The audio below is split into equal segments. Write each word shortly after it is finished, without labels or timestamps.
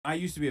I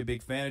used to be a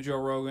big fan of Joe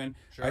Rogan.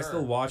 Sure. I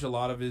still watch a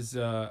lot of his.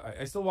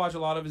 I still watch a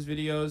lot of his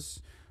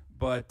videos,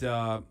 but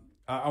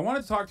I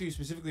wanted to talk to you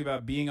specifically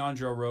about being on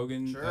Joe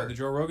Rogan, Sure. the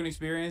Joe Rogan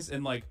experience,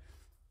 and like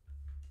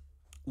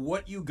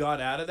what you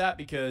got out of that,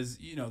 because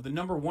you know the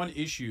number one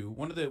issue,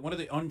 one of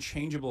the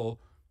unchangeable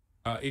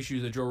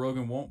issues that Joe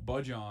Rogan won't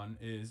budge on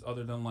is,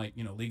 other than like,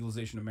 you know,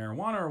 legalization of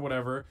marijuana or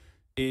whatever,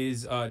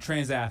 is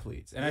trans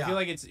athletes. And I feel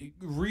like it's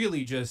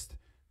really just,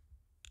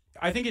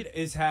 I think it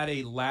has had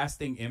a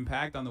lasting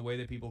impact on the way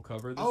that people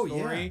cover the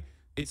story.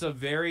 Yeah.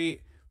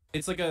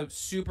 It's like a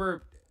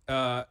super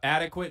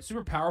adequate,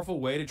 super powerful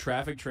way to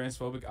traffic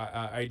transphobic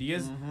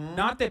ideas.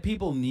 Not that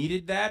people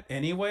needed that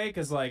anyway,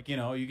 because like, you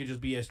know, you can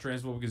just be as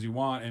transphobic as you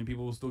want and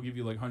people will still give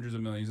you like hundreds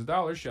of millions of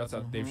dollars. Shouts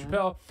out to Dave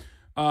Chappelle.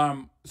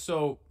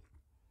 So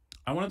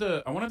I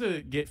wanted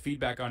to get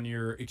feedback on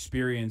your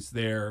experience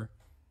there,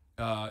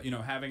 you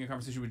know, having a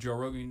conversation with Joe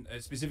Rogan,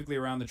 specifically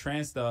around the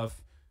trans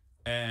stuff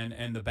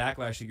and the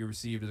backlash that you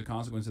received as a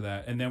consequence of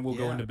that. And then we'll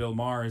go into Bill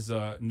Maher's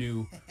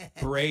new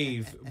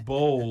brave,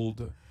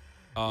 bold,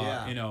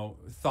 you know,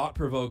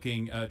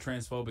 thought-provoking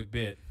transphobic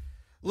bit.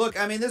 Look,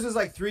 I mean, this was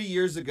like 3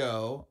 years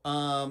ago.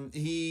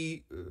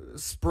 He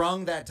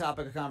sprung that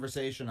topic of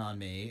conversation on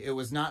me. It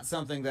was not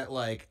something that,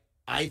 like,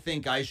 I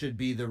think I should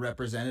be the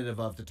representative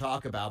of to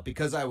talk about.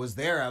 Because I was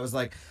there, I was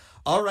like,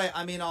 all right,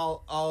 I mean,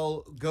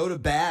 I'll go to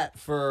bat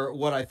for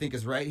what I think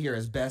is right here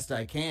as best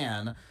I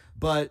can.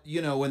 But,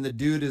 you know, when the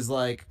dude is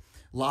like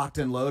locked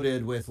and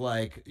loaded with,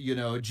 like, you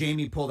know,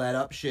 Jamie pull that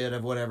up shit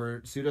of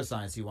whatever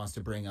pseudoscience he wants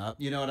to bring up,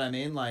 you know what I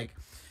mean? Like,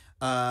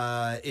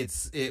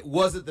 it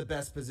wasn't the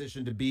best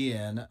position to be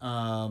in.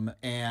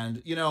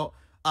 And, you know,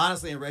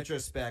 honestly, in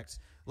retrospect,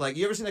 like,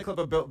 you ever seen that clip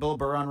of Bill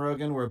Burr on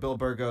Rogan where Bill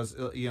Burr goes,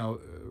 you know,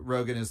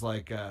 Rogan is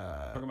like...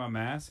 talking about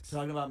masks?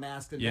 Talking about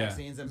masks and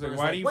vaccines. And like, Burr's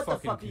why like, do you what the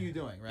fucking fuck are you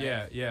doing, right?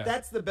 Yeah, yeah.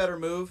 That's the better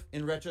move.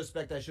 In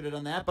retrospect, I should have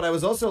done that. But I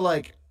was also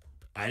like,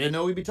 I didn't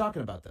know we'd be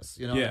talking about this.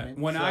 You know what I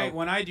mean?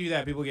 When I do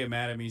that, people get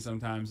mad at me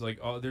sometimes. Like,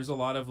 there's a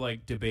lot of,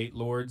 like, debate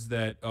lords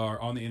that are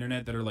on the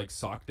internet that are, like,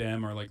 sock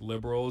dem or, like,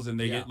 liberals, and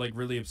they get, like,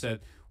 really upset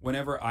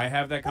whenever I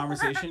have that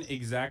conversation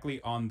exactly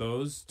on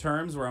those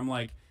terms where I'm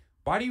like,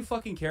 why do you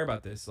fucking care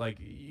about this? Like,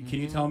 can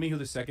you tell me who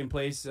the second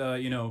place,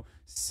 you know,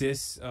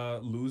 cis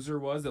loser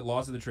was that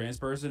lost to the trans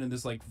person in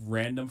this, like,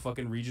 random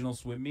fucking regional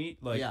swim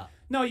meet? Like,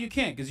 no, you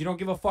can't, because you don't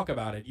give a fuck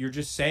about it. You're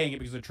just saying it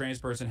because a trans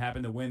person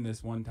happened to win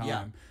this one time.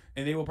 Yeah.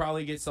 And they will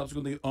probably get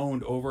subsequently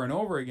owned over and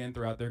over again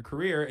throughout their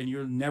career, and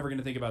you're never going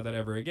to think about that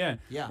ever again.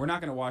 Yeah. We're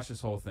not going to watch this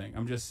whole thing.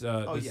 I'm just,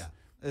 this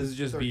is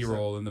just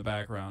B-roll in the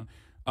background.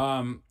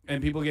 And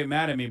people get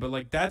mad at me, but,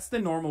 like, that's the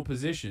normal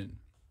position.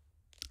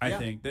 I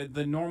think that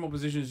the normal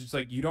position is just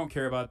like, you don't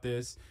care about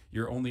this.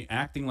 You're only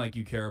acting like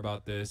you care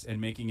about this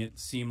and making it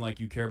seem like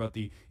you care about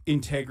the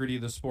integrity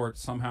of the sport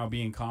somehow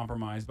being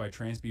compromised by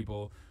trans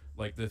people,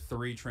 like the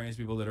 3 trans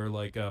people that are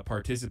like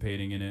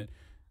participating in it.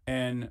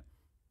 And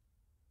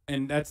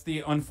that's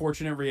the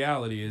unfortunate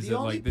reality, is that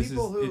like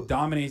it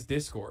dominates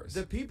discourse.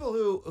 The people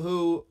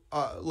who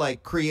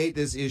like create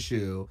this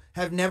issue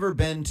have never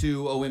been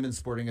to a women's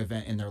sporting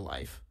event in their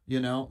life. You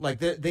know, like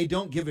they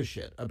don't give a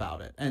shit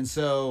about it. And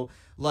so,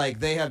 like,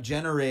 they have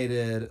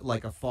generated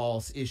like a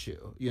false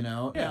issue, you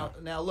know? Yeah.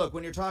 Now look,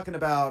 when you're talking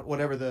about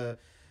whatever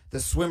the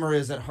swimmer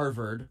is at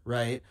Harvard,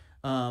 right?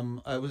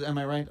 Am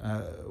I right?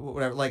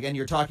 Whatever. Like, and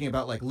you're talking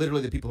about like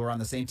literally the people who are on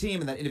the same team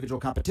in that individual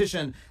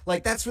competition.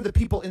 Like, that's for the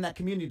people in that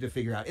community to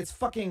figure out. It's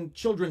fucking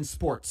children's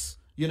sports.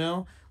 You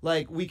know,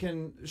 like, we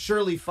can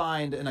surely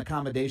find an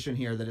accommodation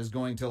here that is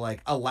going to,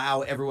 like,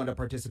 allow everyone to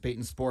participate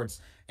in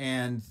sports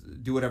and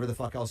do whatever the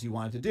fuck else you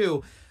wanted to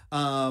do.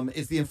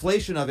 It's the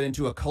inflation of it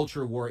into a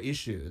culture war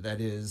issue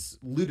that is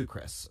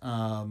ludicrous.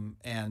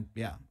 And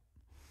yeah.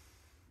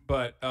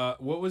 But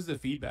what was the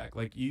feedback?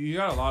 Like, you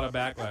got a lot of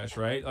backlash,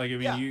 right? Like, I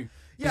mean,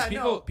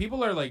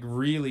 people are like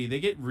they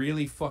get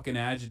really fucking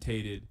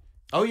agitated.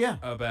 Oh yeah.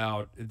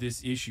 About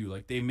this issue.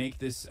 Like, they make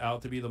this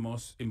out to be the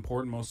most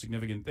important, most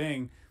significant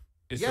thing.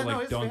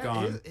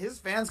 His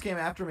fans came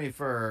after me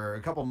for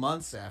a couple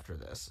months after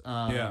this.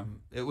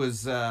 It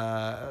was,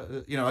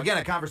 you know, again,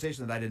 a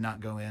conversation that I did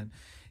not go in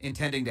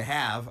intending to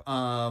have.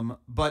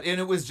 But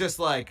it was just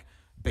like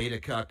beta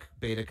cuck,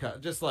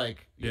 just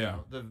like, you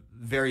know, the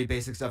very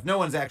basic stuff. No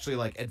one's actually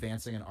like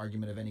advancing an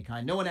argument of any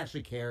kind. No one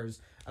actually cares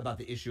about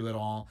the issue at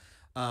all.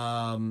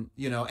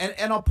 You know,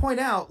 and I'll point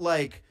out,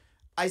 like,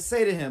 I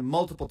say to him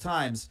multiple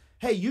times,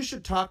 hey, you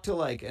should talk to,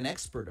 like, an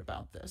expert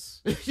about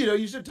this. You know,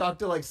 you should talk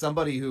to, like,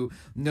 somebody who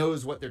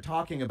knows what they're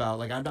talking about.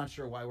 Like, I'm not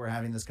sure why we're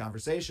having this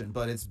conversation,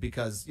 but it's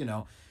because, you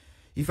know,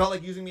 he felt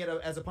like using me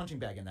as a punching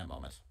bag in that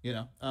moment, you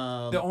know?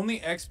 The only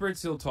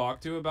experts he'll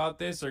talk to about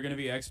this are going to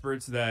be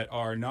experts that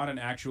are not an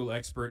actual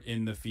expert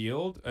in the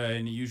field,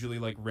 and usually,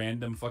 like,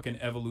 random fucking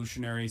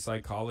evolutionary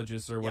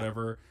psychologists or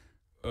whatever,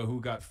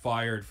 who got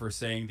fired for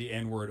saying the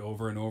N-word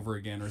over and over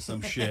again or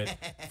some shit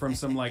from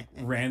some, like,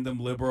 random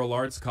liberal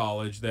arts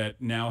college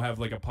that now have,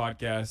 like, a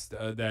podcast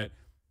that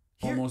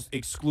almost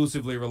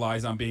exclusively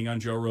relies on being on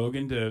Joe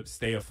Rogan to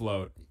stay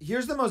afloat.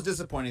 Here's the most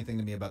disappointing thing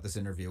to me about this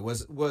interview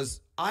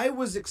was I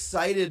was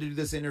excited to do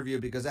this interview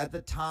because at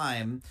the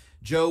time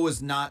Joe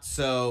was not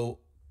so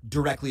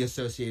directly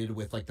associated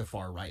with like the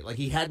far right. Like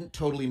he hadn't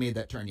totally made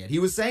that turn yet. He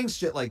was saying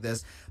shit like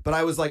this, but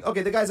I was like,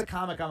 okay, the guy's a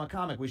comic, I'm a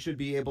comic. We should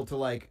be able to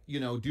like, you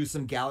know, do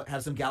some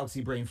have some galaxy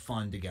brain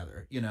fun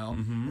together, you know?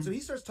 And so he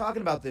starts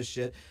talking about this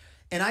shit.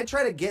 And I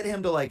try to get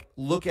him to like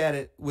look at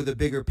it with a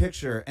bigger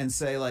picture and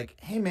say like,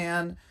 hey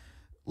man,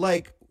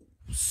 like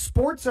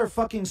sports are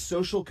fucking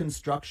social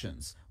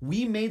constructions.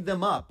 We made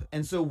them up.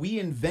 And so we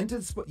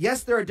invented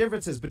yes, there are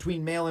differences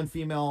between male and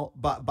female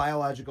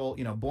biological,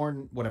 you know,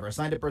 born, whatever,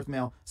 assigned at birth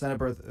male, assigned at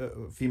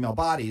birth female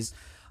bodies.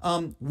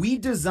 We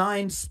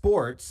designed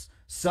sports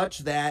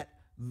such that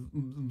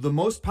the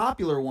most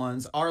popular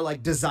ones are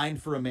like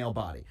designed for a male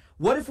body.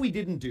 What if we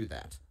didn't do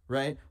that?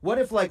 Right? What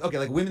if like, okay,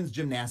 like women's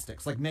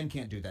gymnastics, like men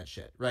can't do that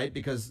shit, right?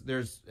 Because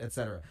there's et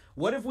cetera.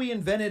 What if we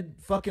invented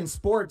fucking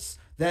sports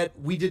that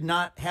we did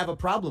not have a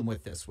problem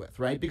with this with,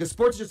 right? Because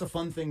sports is just a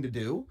fun thing to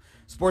do.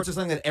 Sports is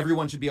something that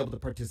everyone should be able to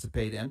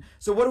participate in.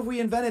 So what if we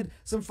invented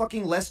some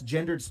fucking less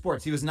gendered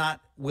sports? He was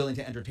not willing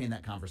to entertain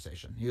that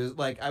conversation. He was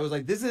like, I was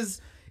like, is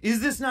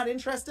this not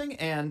interesting?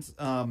 And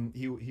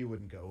he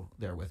wouldn't go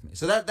there with me.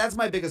 So that's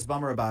my biggest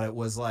bummer about it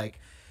was like,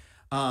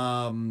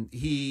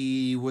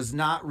 he was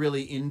not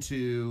really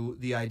into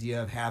the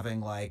idea of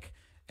having like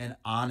an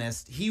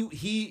honest,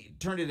 he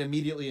turned it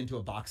immediately into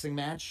a boxing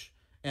match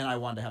and I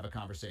wanted to have a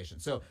conversation.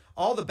 So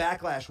all the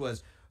backlash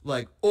was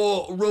like,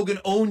 oh, Rogan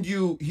owned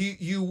you.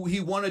 He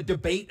won a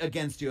debate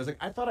against you. I was like,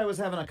 I thought I was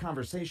having a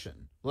conversation.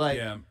 Like,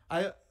 yeah.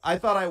 I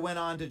thought I went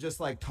on to just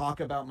like talk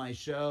about my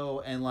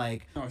show and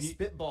like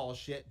spitball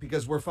shit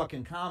because we're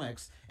fucking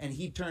comics. And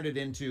he turned it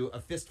into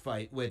a fist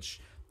fight, which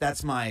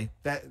that's what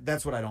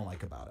I don't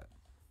like about it.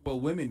 Well,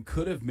 women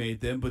could have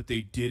made them, but they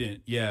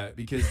didn't. Yeah,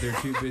 because they're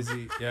too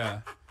busy.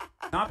 Yeah.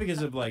 Not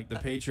because of, like, the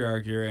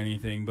patriarchy or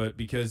anything, but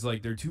because,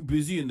 like, they're too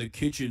busy in the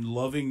kitchen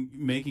loving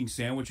making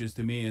sandwiches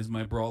to me as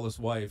my braless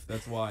wife.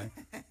 That's why.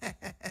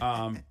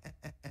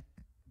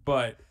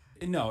 But,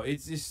 no,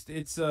 it's just,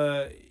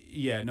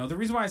 yeah, no, the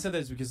reason why I said that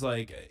is because,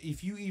 like,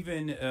 if you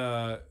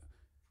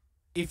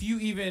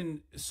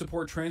even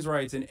support trans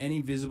rights in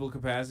any visible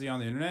capacity on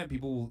the internet,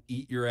 people will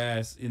eat your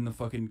ass in the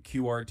fucking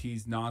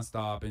QRTs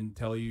nonstop and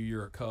tell you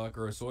you're a cuck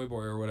or a soy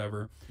boy or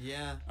whatever.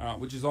 Yeah.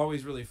 Which is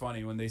always really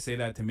funny when they say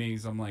that to me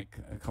because I'm like,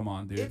 come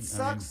on, dude. It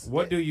sucks.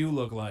 What do you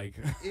look like?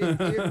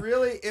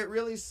 it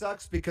really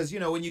sucks because,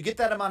 you know, when you get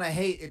that amount of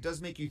hate, it does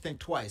make you think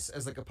twice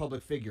as like a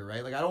public figure,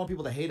 right? Like I don't want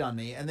people to hate on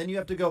me. And then you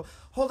have to go,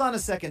 hold on a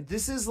second.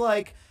 This is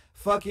like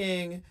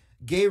fucking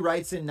gay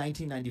rights in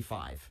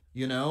 1995,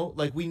 you know,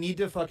 like we need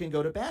to fucking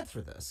go to bat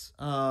for this,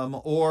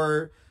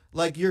 or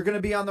like you're going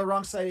to be on the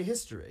wrong side of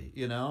history,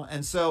 you know?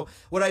 And so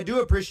what I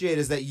do appreciate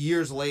is that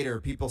years later,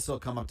 people still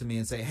come up to me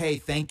and say, hey,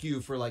 thank you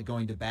for like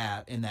going to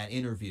bat in that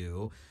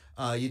interview.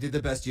 You did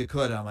the best you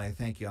could. I'm like,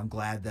 thank you. I'm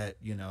glad that,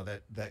 you know,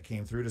 that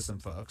came through to some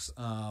folks.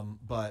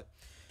 But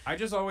I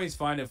just always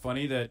find it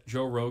funny that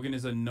Joe Rogan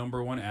is a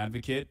 #1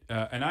 advocate,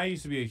 and I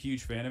used to be a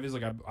huge fan of his.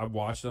 Like I've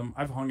watched him,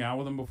 I've hung out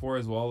with him before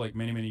as well, like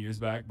many years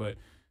back. But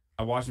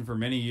I watched him for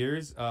many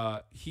years.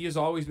 He has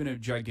always been a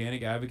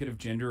gigantic advocate of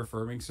gender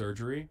affirming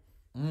surgery,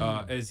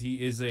 as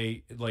he is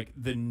the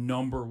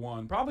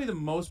 #1, probably the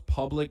most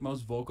public,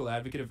 most vocal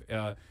advocate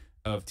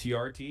of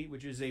TRT,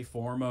 which is a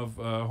form of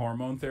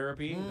hormone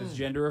therapy that's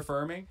gender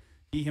affirming.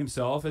 He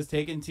himself has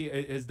done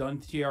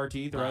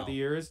TRT throughout the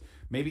years,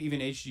 maybe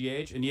even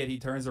HGH, and yet he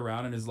turns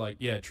around and is like,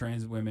 yeah,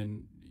 trans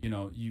women, you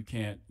know, you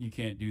can't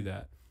do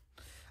that.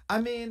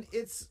 I mean,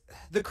 it's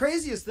the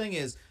craziest thing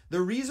is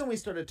the reason we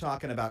started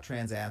talking about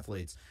trans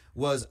athletes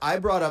was I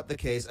brought up the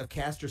case of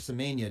Caster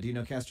Semenya. Do you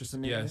know Caster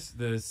Semenya? Yes,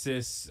 the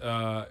cis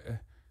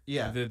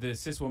the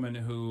cis woman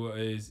who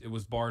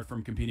was barred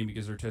from competing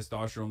because her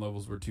testosterone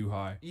levels were too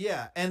high.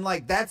 Yeah, and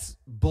like that's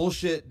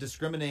bullshit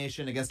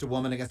discrimination against a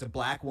woman, against a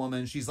black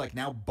woman. She's like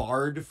now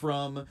barred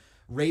from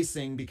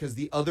racing because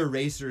the other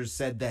racers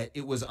said that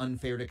it was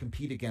unfair to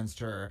compete against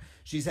her.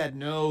 She's had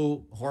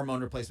no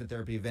hormone replacement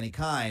therapy of any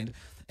kind.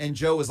 And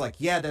Joe was like,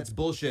 yeah, that's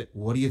bullshit.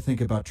 What do you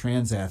think about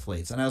trans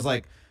athletes? And I was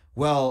like,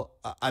 well,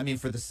 I mean,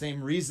 for the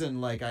same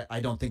reason, like, I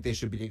don't think they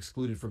should be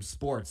excluded from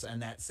sports.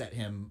 And that set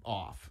him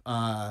off.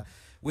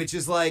 Which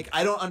is like,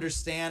 I don't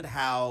understand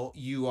how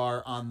you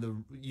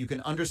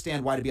can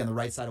understand why to be on the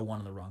right side of one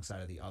and the wrong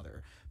side of the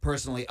other.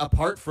 Personally,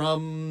 apart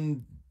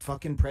from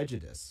fucking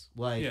prejudice.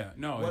 Like, yeah,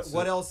 no.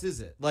 What else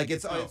is it? Like,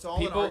 it's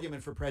all an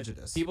argument for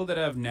prejudice. People that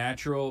have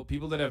natural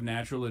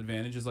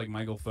advantages, like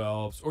Michael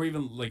Phelps, or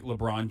even like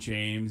LeBron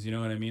James. You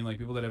know what I mean? Like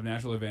people that have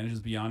natural advantages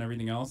beyond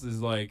everything else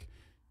is like,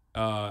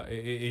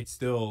 it's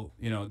still,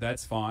 you know,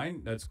 that's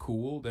fine, that's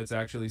cool, that's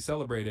actually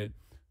celebrated.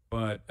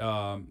 But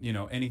you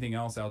know, anything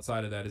else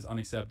outside of that is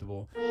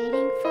unacceptable.